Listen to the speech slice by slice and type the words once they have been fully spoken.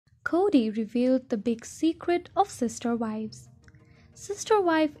Kody revealed the big secret of Sister Wives. Sister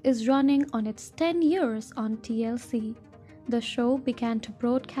Wife is running on its 10 years on TLC. The show began to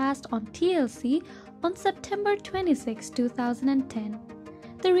broadcast on TLC on September 26, 2010.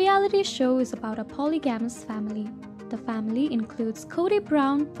 The reality show is about a polygamous family. The family includes Kody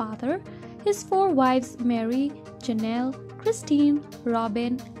Brown, father, his 4 wives Meri, Janelle, Christine,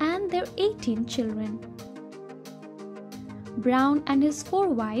 Robyn, and their 18 children. Brown and his 4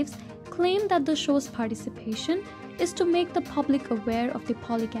 wives claim that the show's participation is to make the public aware of the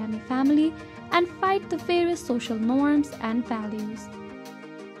polygamy family and fight the various social norms and values.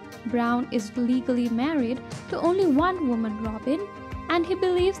 Brown is legally married to only one woman, Robyn, and he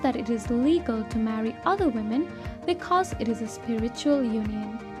believes that it is legal to marry other women because it is a spiritual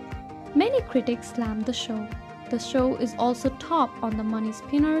union. Many critics slam the show. The show is also top on the money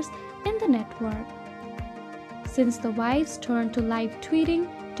spinners in the network. Since the wives turned to live tweeting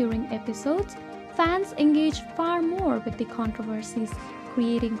during episodes, fans engage far more with the controversies,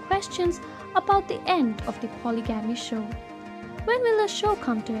 creating questions about the end of the polygamy show. When will the show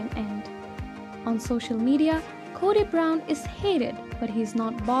come to an end? On social media, Kody Brown is hated, but he's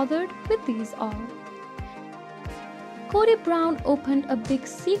not bothered with these all. Kody Brown opened a big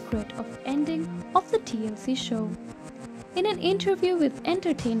secret of ending of the TLC show. In an interview with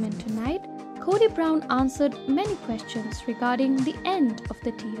Entertainment Tonight, Kody Brown answered many questions regarding the end of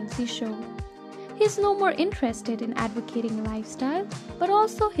the TLC show. He's no more interested in advocating lifestyle, but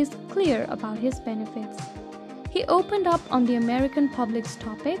also he's clear about his benefits. He opened up on the American public's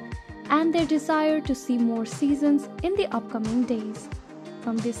topic and their desire to see more seasons in the upcoming days.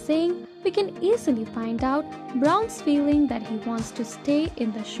 From this saying, we can easily find out Brown's feeling that he wants to stay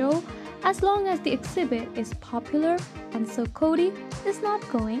in the show as long as the exhibit is popular, and so Kody is not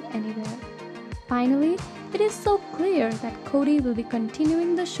going anywhere. Finally, it is so clear that Kody will be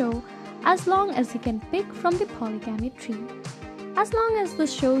continuing the show as long as he can pick from the polygamy tree. As long as the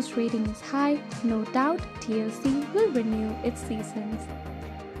show's rating is high, no doubt TLC will renew its seasons.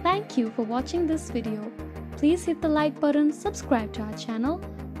 Thank you for watching this video. Please hit the like button, subscribe to our channel,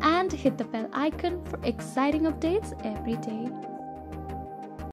 and hit the bell icon for exciting updates every day.